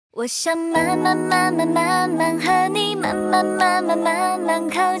我想慢慢慢慢慢慢和你慢慢慢慢慢慢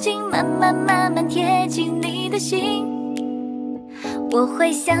靠近，慢慢慢慢贴近你的心。我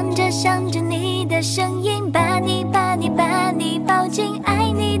会想着想着你的声音，把你把你把你抱紧，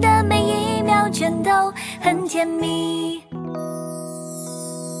爱你的每一秒全都很甜蜜。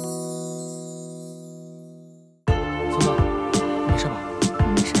苏总，没事吧？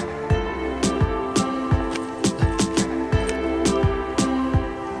没事。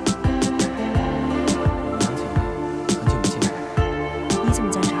很久不见。你怎么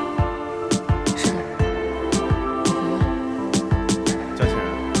在这儿？是的，我回来了。叫起人。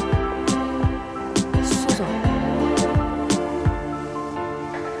苏总，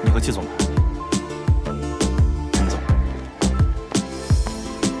你和季总来。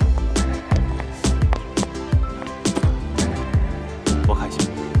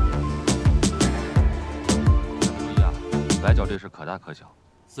来角这事可大可小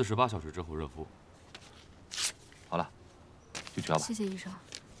，48小时之后热敷。好了，就取药吧。谢谢医生。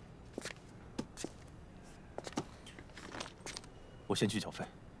我先去缴费。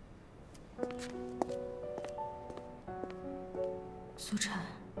苏晨，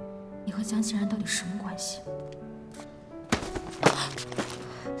你和江欣然到底什么关系？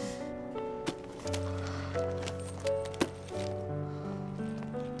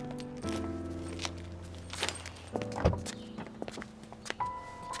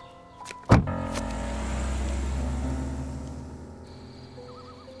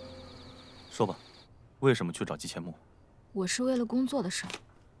说吧，为什么去找季千木？我是为了工作的事儿。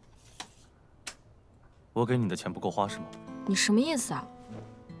我给你的钱不够花是吗？你什么意思啊？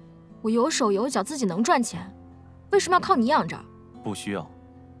我有手有脚，自己能赚钱，为什么要靠你养着？不需要，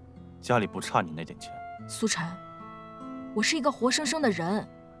家里不差你那点钱。苏晨，我是一个活生生的人，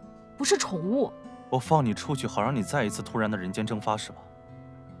不是宠物。我放你出去，好让你再一次突然的人间蒸发是吧？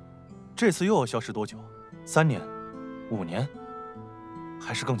这次又要消失多久？3年、5年，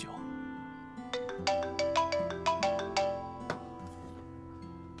还是更久？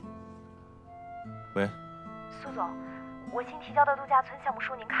喂，苏总，我新提交的度假村项目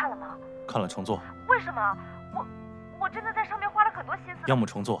书您看了吗？看了重做。为什么？我真的在上面花了很多心思。要么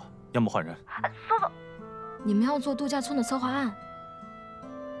重做，要么换人。苏总，你们要做度假村的策划案？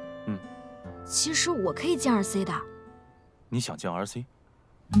嗯。其实我可以进2C 的。你想进2C？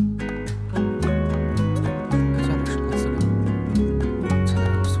看下的什么资料？前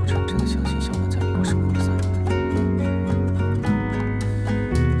男友苏沉真的相信Xiangnuan在美国生活了3年。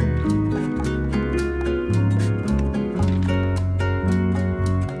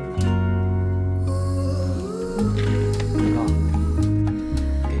警告：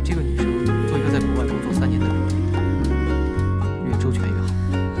给这个女生做一个在国外工作3年的履历，越周全越好。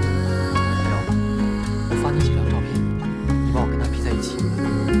还有，我发你几张照片，你帮我跟她 P 在一起。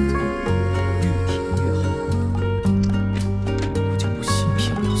越贴越好，我就不信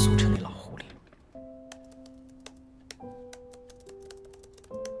骗不了苏晨那老狐狸。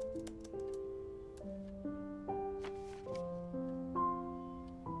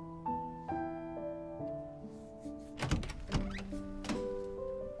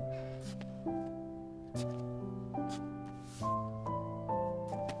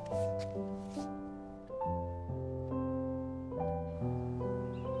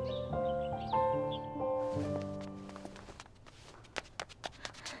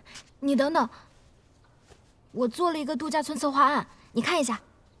你等等，我做了一个度假村策划案，你看一下。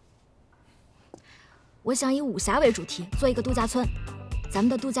我想以武侠为主题做一个度假村，咱们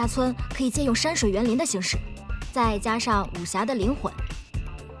的度假村可以借用山水园林的形式，再加上武侠的灵魂，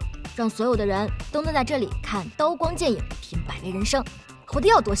让所有的人都能在这里看刀光剑影，听百味人生，活得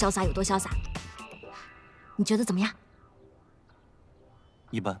要多潇洒有多潇洒。你觉得怎么样？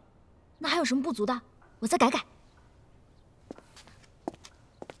一般。那还有什么不足的？我再改改。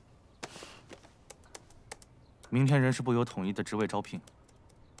明天人事部有统一的职位招聘，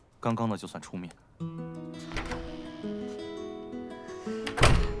刚刚的就算出面。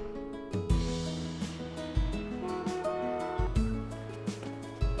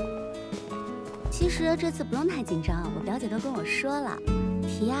其实这次不用太紧张，我表姐都跟我说了，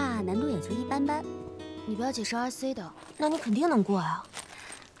题啊难度也就一般般。你表姐是RC 的，那你肯定能过呀。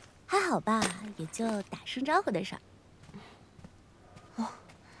还好吧，也就打声招呼的事儿。哦，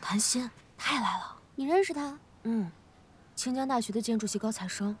谭鑫，他也来了。你认识他？嗯，清江大学的建筑系高材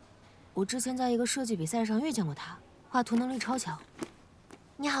生，我之前在一个设计比赛上遇见过他，画图能力超强。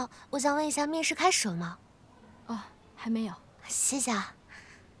你好，我想问一下，面试开始了吗？哦，还没有。谢谢啊。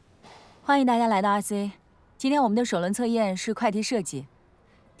欢迎大家来到RC。今天我们的首轮测验是快题设计，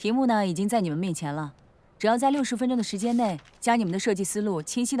题目呢已经在你们面前了。只要在60分钟的时间内，将你们的设计思路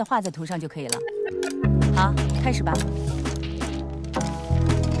清晰地画在图上就可以了。好，开始吧。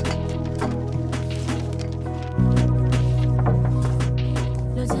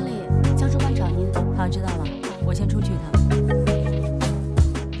刘经理，江主管找您。好，知道了，我先出去一趟。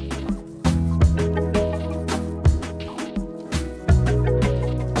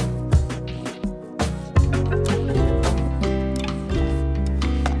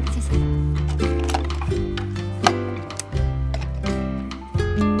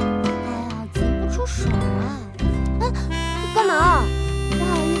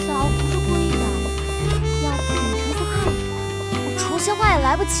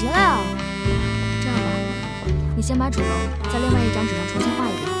 来不及了呀！这样吧，你先把主楼在另外一张纸上重新画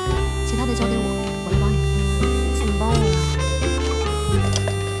一遍，其他的交给我，我来帮你。怎么帮我呀？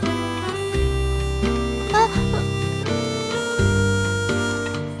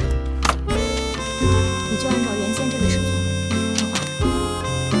你就按照原先这个尺寸去画。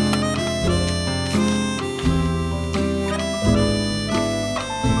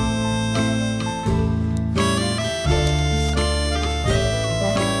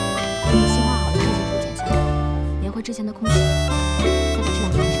之前的空隙，再把质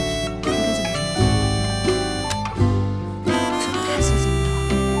量填上去，应该就没什么问题。真的太谢谢你了，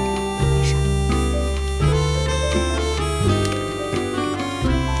没事。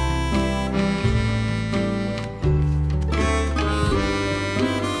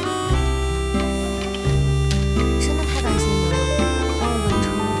真的太感谢你了，帮我完成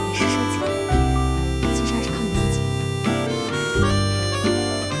了美式设计。其实还是靠你自己。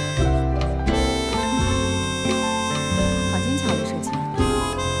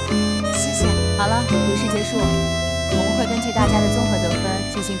 好了，比试结束，我们会根据大家的综合得分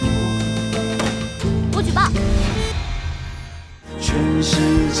进行评估。我举报。全世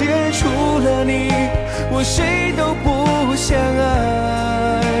界除了你，我谁都不想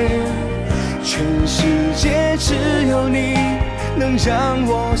爱。全世界只有你，能让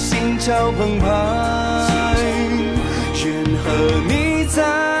我心潮澎湃。愿和你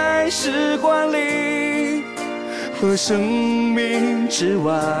在时光里和生命之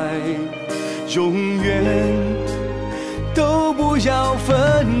外。 永远都不要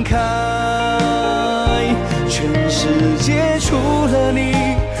分开，全世界除了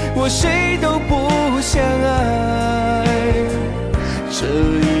你，我谁都不想爱。这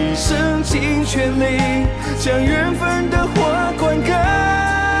一生尽全力，将缘分的花灌溉。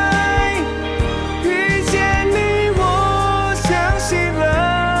遇见你，我相信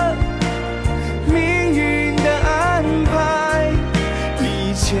了命运的安排，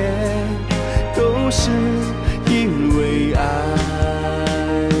一切。 都是